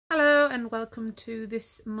and welcome to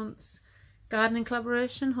this month's gardening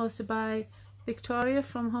collaboration hosted by Victoria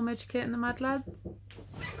from Home Educating the Mad Lads.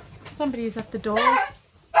 Somebody is at the door.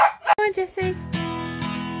 Come on, Jessie.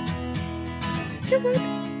 Come on.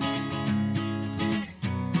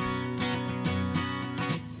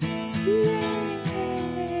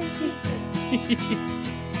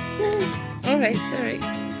 Alright, sorry.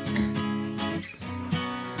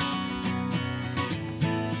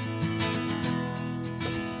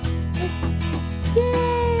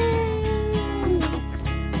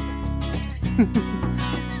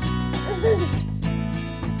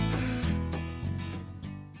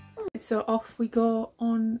 So off we go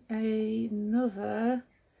on another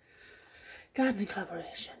gardening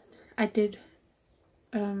collaboration. I did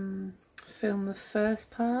film the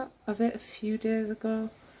first part of it a few days ago,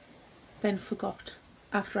 then forgot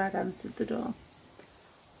after I'd answered the door.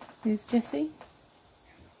 Here's Jessie.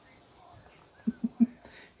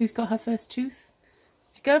 Who's got her first tooth?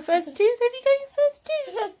 Did you got her first tooth? Have you got your first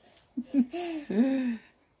tooth?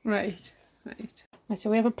 Right. So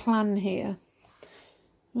we have a plan here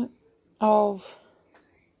of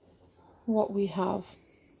what we have.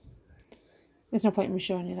 There's no point in me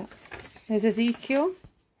showing you that. There's Ezekiel,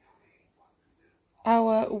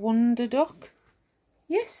 our wonder duck.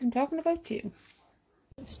 Yes, I'm talking about you.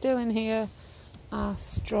 Still in here are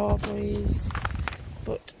strawberries,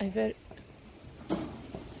 but I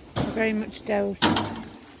very much doubt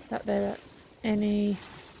that there are any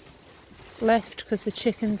left because the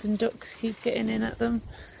chickens and ducks keep getting in at them.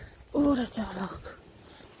 Oh, let's have a look.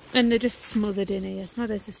 And they're just smothered in here. Oh,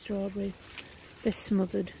 there's a strawberry. They're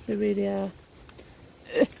smothered. They really are.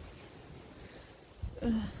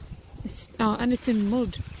 And it's in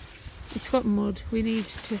mud. It's got mud. We need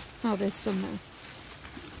to... Oh, there's some there.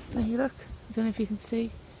 There you look. I don't know if you can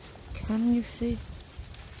see. Can you see?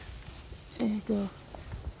 There you go.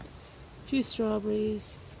 A few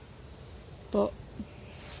strawberries. But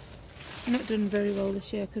not done very well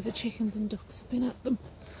this year because the chickens and ducks have been at them.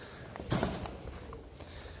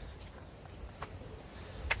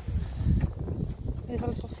 There's a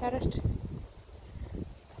little ferret.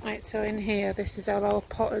 Right, so in here, this is all our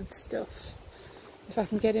potted stuff. If I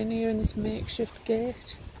can get in here in this makeshift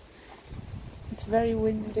gate. It's very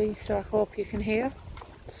windy, so I hope you can hear.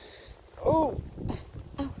 Oh!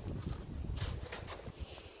 Ow.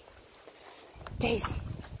 Daisy!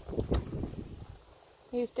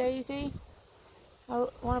 Here's Daisy,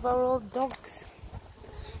 one of our old dogs.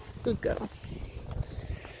 Good girl.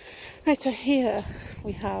 Right, so here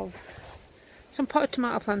we have some potted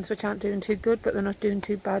tomato plants which aren't doing too good, but they're not doing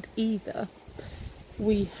too bad either.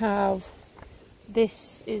 We have,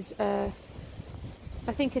 this is a,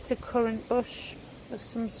 I think it's a currant bush of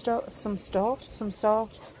some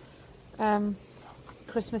sort.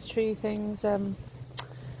 Christmas tree things.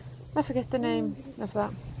 I forget the name of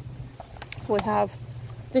that. We have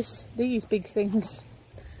these big things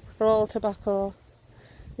are all tobacco.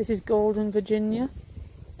 This is Golden Virginia.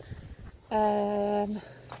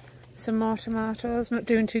 Some more tomatoes, not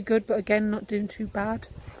doing too good, but again not doing too bad.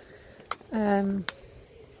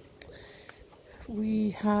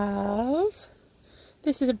 We have,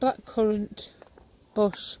 this is a blackcurrant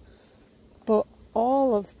bush, but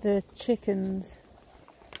all of the chickens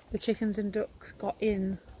and ducks got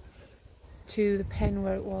in to the pen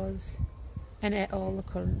where it was and ate all the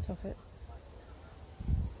currants off it.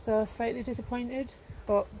 So slightly disappointed,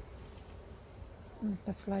 but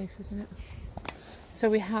that's life, isn't it? So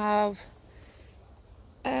we have,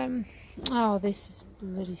 oh, this is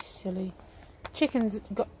bloody silly.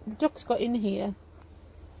 The ducks got in here,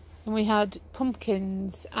 and we had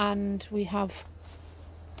pumpkins, and we have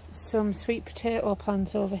some sweet potato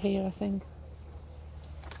plants over here, I think.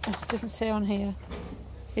 Oh, it doesn't say on here.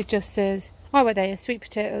 It just says, oh, we're there, sweet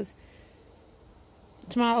potatoes.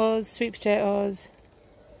 Tomatoes, sweet potatoes,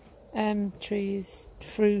 trees,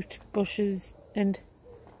 fruit, bushes, and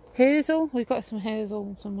hazel. We've got some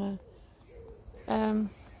hazel somewhere.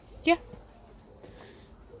 Yeah.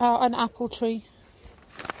 Oh, an apple tree.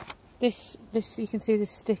 This you can see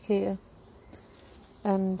this stick here,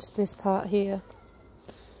 and this part here.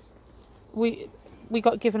 We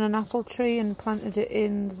got given an apple tree and planted it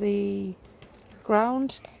in the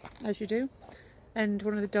ground, as you do. And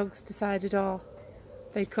one of the dogs decided, oh,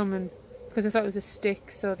 they'd come and, because I thought it was a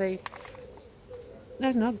stick, so they, I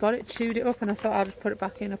don't know, got it, chewed it up, and I thought I'd just put it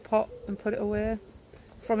back in a pot and put it away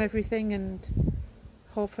from everything, and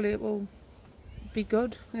hopefully it will be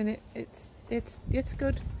good. And it's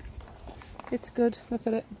good. It's good. Look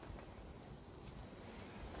at it.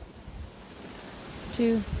 A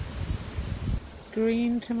few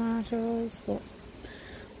green tomatoes, but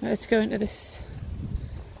let's go into this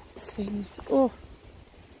thing. Oh.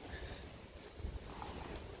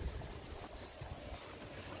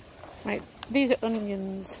 Right, these are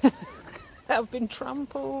onions that have been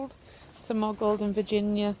trampled. Some more golden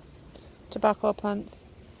Virginia tobacco plants.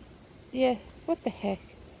 Yeah, what the heck?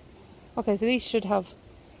 Okay, so these should have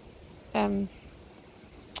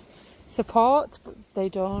support, but they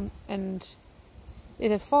don't, and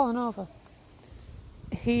they've fallen over.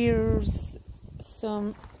 Here's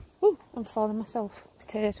some, ooh, I'm falling myself,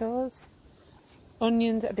 potatoes,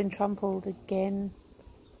 onions that have been trampled again,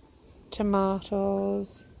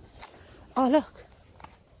 tomatoes, oh look,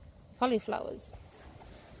 cauliflowers.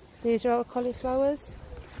 These are our cauliflowers.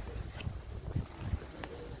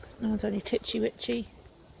 No, it's only titchy witchy,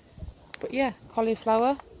 but yeah,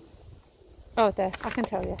 cauliflower. Oh, there, I can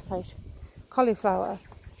tell you, right. Cauliflower,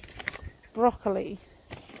 broccoli.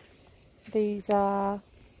 These are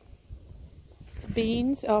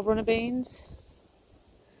beans, or runner beans.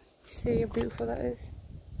 See how beautiful that is.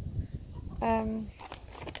 Oh,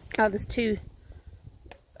 there's 2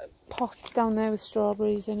 pots down there with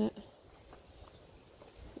strawberries in it.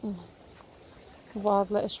 Oh,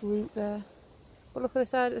 wild lettuce root there. But look at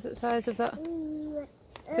the size of that.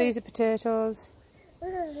 These are potatoes.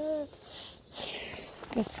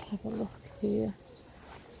 Let's have a look here.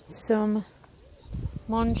 Some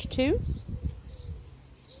mange too.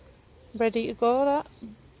 Ready to go, that.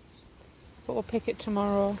 But we'll pick it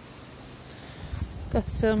tomorrow. Got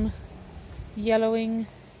some yellowing.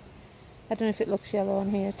 I don't know if it looks yellow on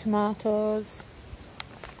here. Tomatoes.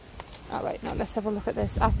 Alright, now let's have a look at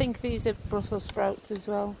this. I think these are Brussels sprouts as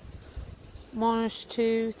well. Mange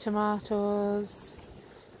too, tomatoes.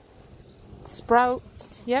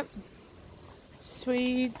 Sprouts, yep.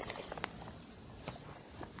 Swedes.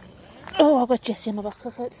 Oh, I've got Jessie on my back.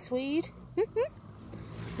 Look at Swede.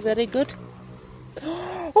 Very good.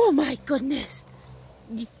 Oh my goodness!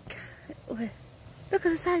 Look at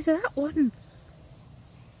the size of that one.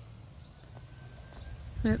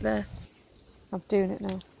 Right there. I'm doing it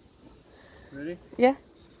now. Ready? Yeah.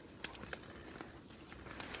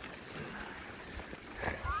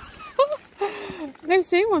 I've never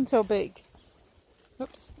seen one so big.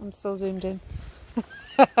 Oops, I'm still zoomed in.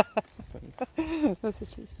 That's what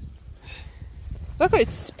she's. Look,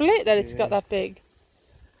 it's split that it's got that big.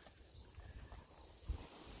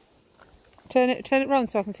 Turn it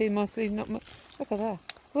round so I can see mostly not much. Look at that.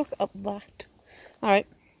 Look at that. Alright,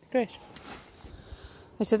 great.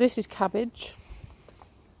 So this is cabbage.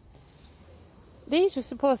 These were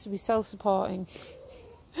supposed to be self-supporting,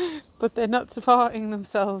 but they're not supporting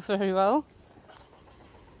themselves very well.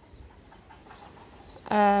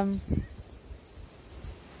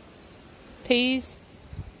 Peas.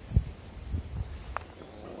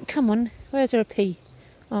 Come on, where's there a pea?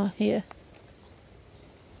 Oh, here.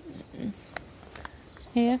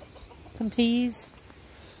 Here, some peas.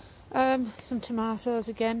 Some tomatoes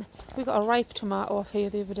again. We got a ripe tomato off here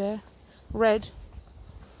the other day. Red.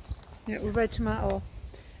 Yeah, red tomato.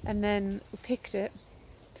 And then we picked it,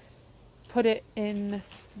 put it in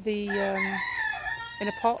the in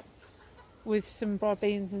a pot with some broad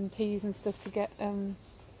beans and peas and stuff to get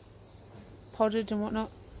podded and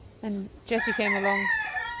whatnot. And Jessie came along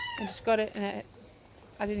and just got it, and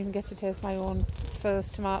I didn't even get to taste my own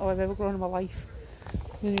first tomato I've ever grown in my life.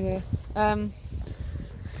 Anyway,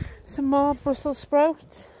 some more Brussels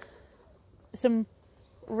sprouts, some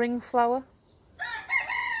ring flower.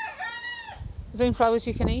 Ring flowers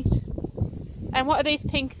you can eat. And what are these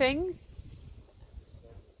pink things?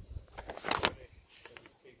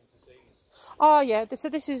 Oh yeah, so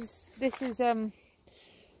this is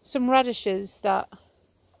some radishes that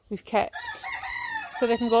we've kept so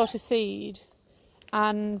they can go to seed,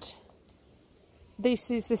 and this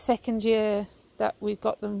is the 2nd year that we've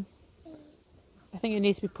got them. I think it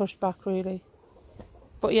needs to be pushed back really,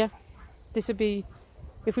 but yeah, this would be,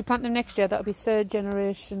 if we plant them next year, that'll be 3rd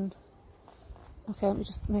generation. Okay, let me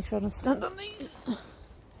just make sure I don't stand on these.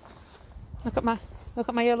 Look at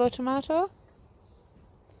my yellow tomato.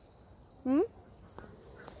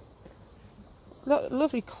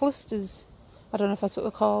 Lovely clusters. I don't know if that's what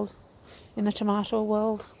they're called in the tomato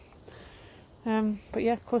world. But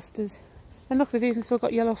yeah, clusters. And look, they've even still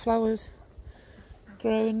got yellow flowers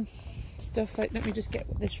growing. Stuff like, let me just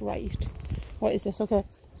get this right. What is this? Okay,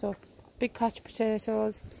 so big patch of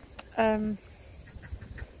potatoes.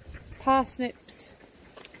 Parsnips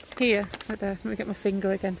here, right there. Let me get my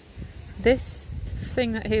finger again. This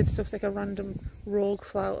thing that here just looks like a random rogue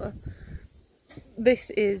flower. This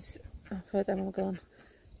is, oh, where them all gone?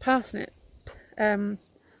 Parsnip.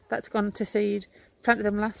 That's gone to seed. Planted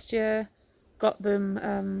them last year. Got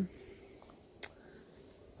them.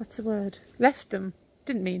 What's the word? Left them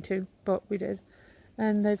Didn't mean to, but we did.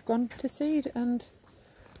 And they've gone to seed, and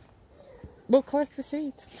we'll collect the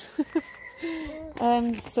seeds.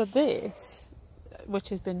 So this, which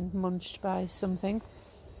has been munched by something,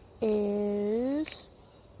 is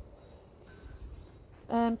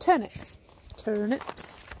turnips.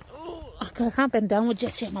 Turnips. Oh, God, I can't bend down with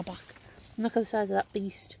Jessie on my back. Look at the size of that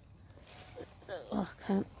beast. Oh, I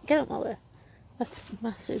can't. Get out of my way. That's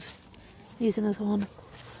massive. Here's another one.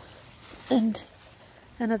 And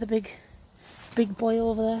another big boy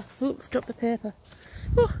over there. Oops, dropped the paper.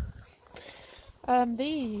 Oh.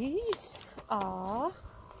 These are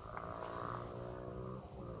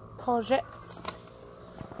courgettes.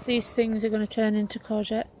 These things are going to turn into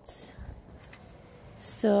courgettes.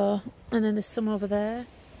 So, and then there's some over there.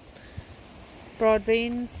 Broad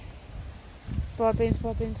beans. Broad beans.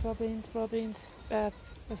 The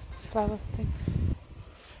flower thing.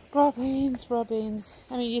 Broad beans.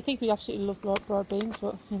 I mean, you think we absolutely love broad beans,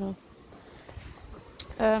 but you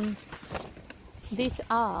know. These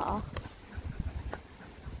are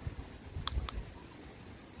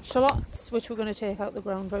shallots, which we're going to take out the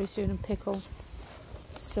ground very soon and pickle.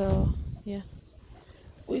 So yeah,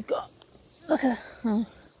 we've got, look at, oh,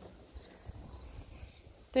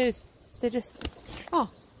 they're just,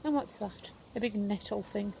 oh, and what's that? A big nettle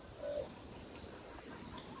thing.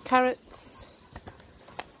 Carrots.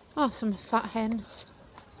 Oh, some fat hen.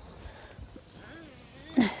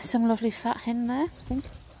 Some lovely fat hen there, I think.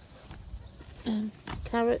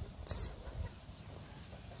 Carrots.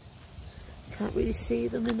 Can't really see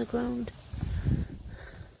them in the ground.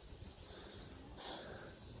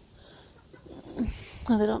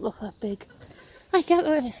 Oh, they don't look that big. I get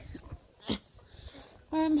it.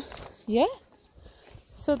 Yeah.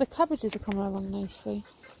 So the cabbages are coming along nicely.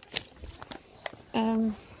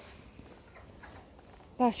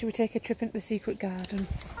 Should we take a trip into the secret garden?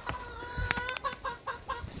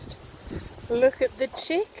 Just look at the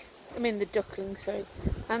chick. I mean the duckling, sorry.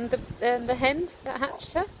 And the hen that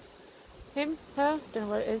hatched her. Him, her, don't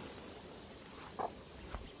know where it is.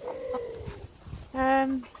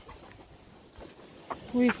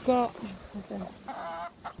 We've got, okay.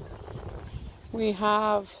 We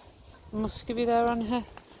have muscovy there on her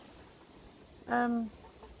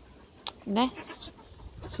nest.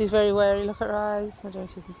 She's very wary, look at her eyes. I don't know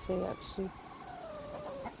if you can see actually.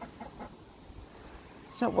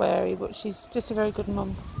 She's not wary, but she's just a very good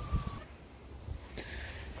mum.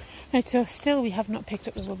 Right, so still we have not picked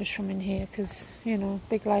up the rubbish from in here because, you know,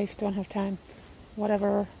 big life, don't have time,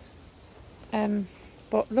 whatever.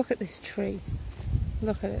 But look at this tree.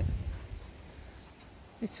 Look at it.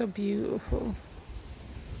 It's so beautiful.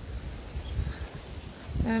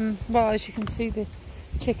 Well, as you can see, the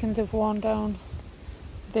chickens have worn down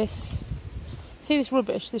this. See this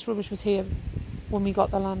rubbish? This rubbish was here when we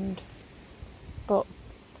got the land. But,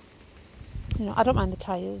 you know, I don't mind the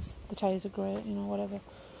tyres. The tyres are great, you know, whatever.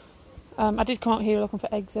 I did come out here looking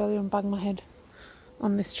for eggs earlier and bang my head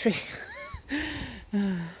on this tree.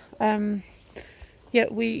 Yeah,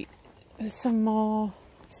 there's some more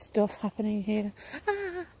stuff happening here.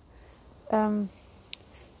 Ground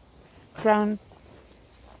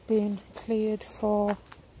being cleared for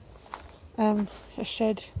a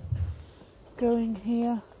shed going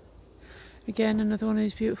here. Again, another one of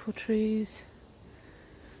these beautiful trees.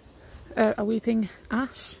 A weeping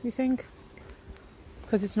ash, we think,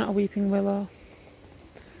 because it's not a weeping willow.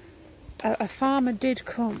 A farmer did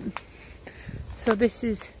come. So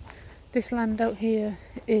this land out here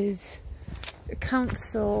is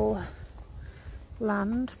council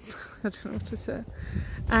land. I don't know what to say.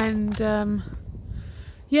 And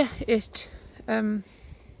yeah, it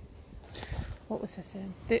what was I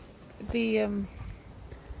saying? The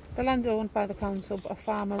land's owned by the council, but a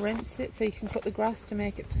farmer rents it, so you can cut the grass to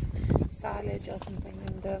make it for silage or something.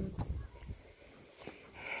 And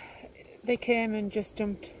they came and just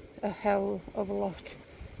dumped a hell of a lot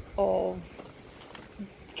of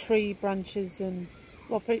tree branches and,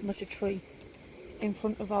 well, pretty much a tree in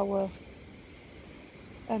front of our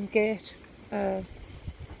gate. You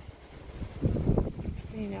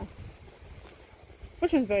know,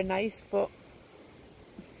 which was very nice, but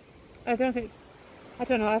I don't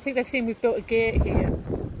know, I think they've seen we've built a gate here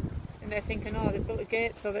and they're thinking, oh, they've built a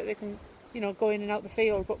gate so that they can, you know, go in and out the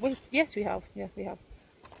field. But yes, we have, yeah, we have.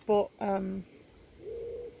 But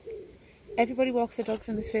everybody walks their dogs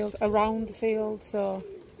in this field, around the field, so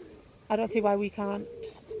I don't see why we can't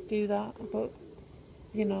do that. But,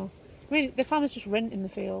 you know, I mean, the farmers just rent in the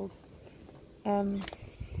field. But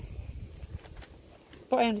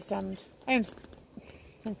I understand. Thanks,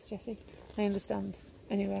 Jessie. I understand.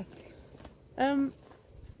 Anyway.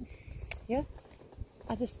 Yeah.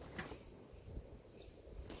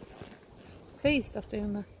 Please stop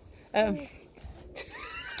doing that.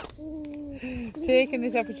 Taking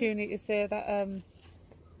this opportunity to say that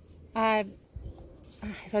I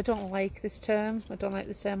don't like this term. I don't like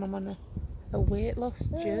this term. I'm on a weight loss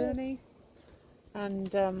journey,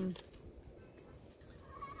 and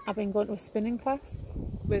I've been going to a spinning class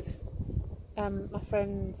with my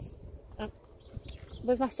friends,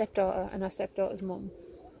 with my stepdaughter and our stepdaughter's mum,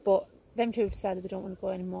 but them two have decided they don't want to go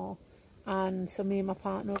anymore, and so me and my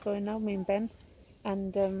partner are going now, me and Ben,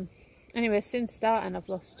 and anyway, since starting I've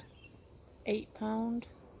lost £8,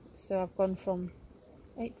 so I've gone from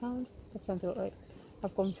 £8, that sounds about right,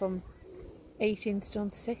 I've gone from 18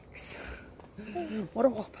 stone 6 what a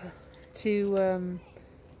whopper, to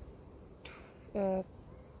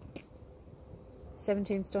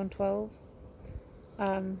 17 stone 12.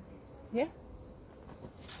 Yeah,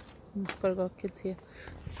 gotta go, kids here.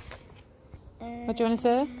 What do you want to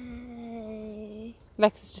say?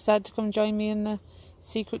 Lex has decided to come join me in the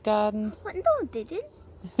secret garden. What? No, I didn't.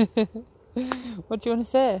 What do you want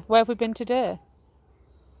to say? Where have we been today?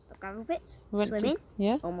 The gravel pits. We went Swimming.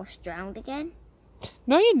 Yeah. Almost drowned again.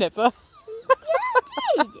 No, you never. Yeah,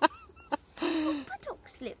 I did. My buttock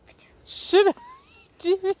slipped. Should I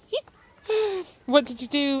do it? What did you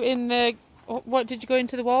do in the... What did you go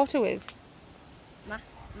into the water with? My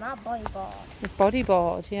bodyboard. The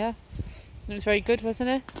bodyboard, yeah. It was very good, wasn't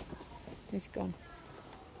it? He's gone.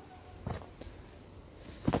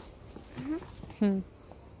 You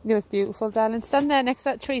look beautiful, darling. Stand there next to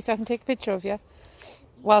that tree so I can take a picture of you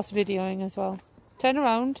whilst videoing as well. Turn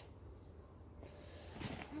around.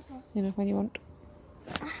 You know, when you want.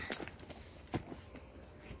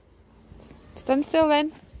 Stand still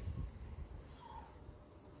then.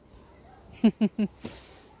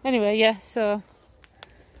 Anyway, yeah, so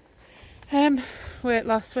weight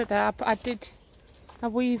loss with that.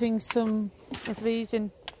 I'm weaving some of these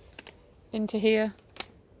into here,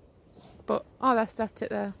 but oh, that's it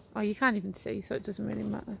there. Oh, you can't even see, so it doesn't really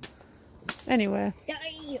matter. Anyway,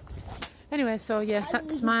 so yeah,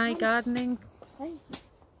 that's my gardening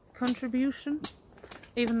contribution,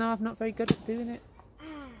 even though I'm not very good at doing it.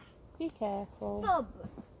 Be careful.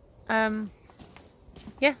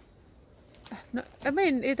 Yeah. No, I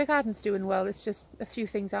mean, the garden's doing well, it's just a few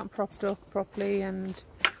things aren't propped up properly, and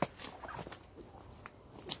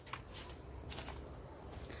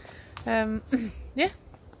yeah,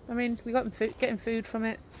 I mean, we got getting food from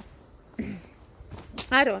it.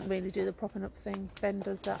 I don't really do the propping up thing, Ben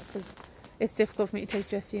does that, because it's difficult for me to take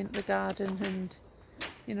Jessie into the garden, and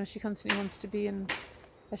you know, she constantly wants to be in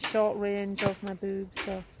a short range of my boobs,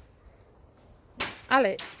 so...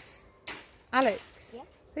 Alex, yeah?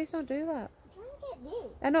 Please don't do that.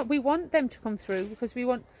 I know, we want them to come through because we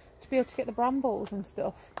want to be able to get the brambles and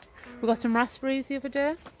stuff. We got some raspberries the other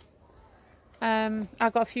day. I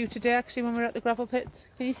got a few today actually when we were at the gravel pits.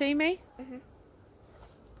 Can you see me?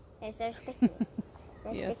 Yes, they're sticky.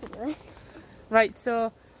 They're sticky. Right,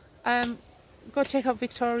 so go check out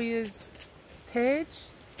Victoria's page.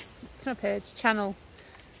 It's not page, channel.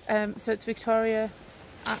 So it's Victoria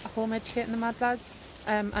at Home Educating the Mad Lads.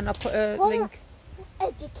 And I'll put a link.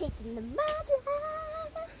 Educating the Mad Lads.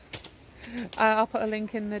 I'll put a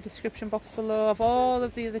link in the description box below of all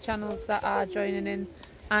of the other channels that are joining in,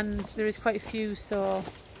 and there is quite a few, so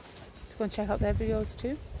go and check out their videos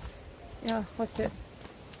too. Yeah, what's it?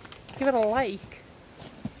 Give it a like,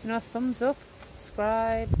 you know, a thumbs up,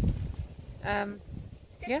 subscribe. Yeah.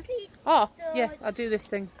 Oh, yeah, I'll do this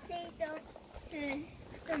thing. Please don't turn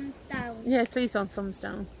thumbs down. Yeah, please don't thumbs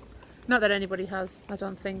down. Not that anybody has, I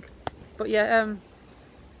don't think. But yeah,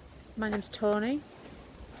 my name's Tony.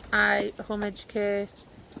 I home educate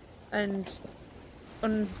and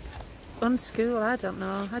unschool, I don't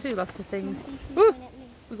know. I do lots of things. Woo!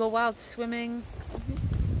 We go wild swimming.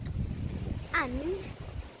 And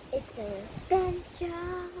it's an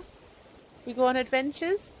adventure. We go on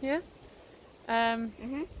adventures, yeah.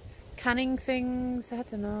 Canning things, I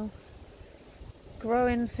don't know.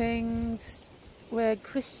 Growing things. We're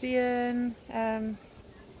Christian. Last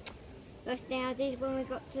day I did when we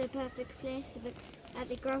got to the perfect place at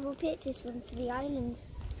the gravel pits, this one to the island.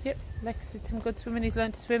 Yep, Lex did some good swimming. He's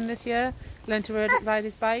learned to swim this year. Learned to ride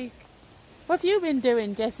his bike. What have you been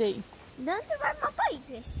doing, Jessie? Learned to ride my bike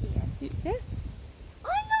this year. Yeah.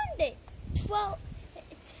 I learned it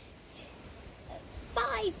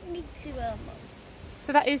 5 weeks ago, Mum.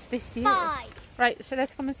 So that is this year. 5. Right, so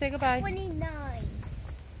let's come and say goodbye. 29.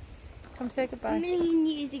 Come say goodbye. A million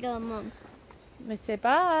years ago, Mum. Let's say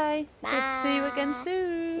bye. Bye. See you again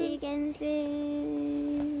soon. See you again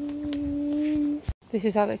soon. This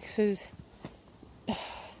is Alex's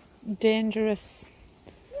dangerous.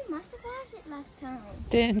 You must have had it last time.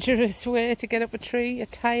 dangerous way to get up a tree. A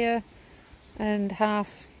tyre and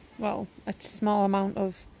half, well, a small amount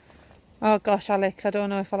of... Oh gosh, Alex, I don't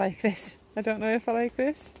know if I like this. I don't know if I like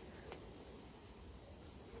this.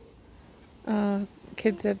 Oh,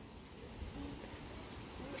 kids are...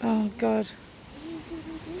 Oh God.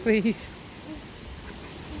 Please.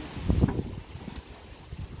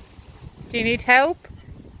 Do you need help?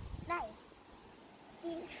 No.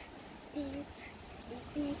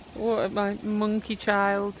 What, my monkey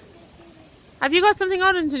child. Have you got something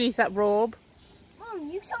on underneath that robe? Mom,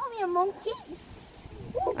 you saw me a monkey.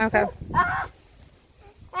 Okay. Ah.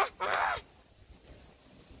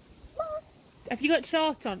 Have you got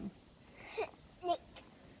shorts on? Nick.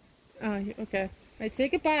 Oh, okay. Right, say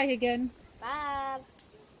goodbye again. Bye.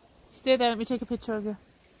 Stay there, let me take a picture of you.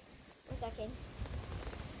 1 second.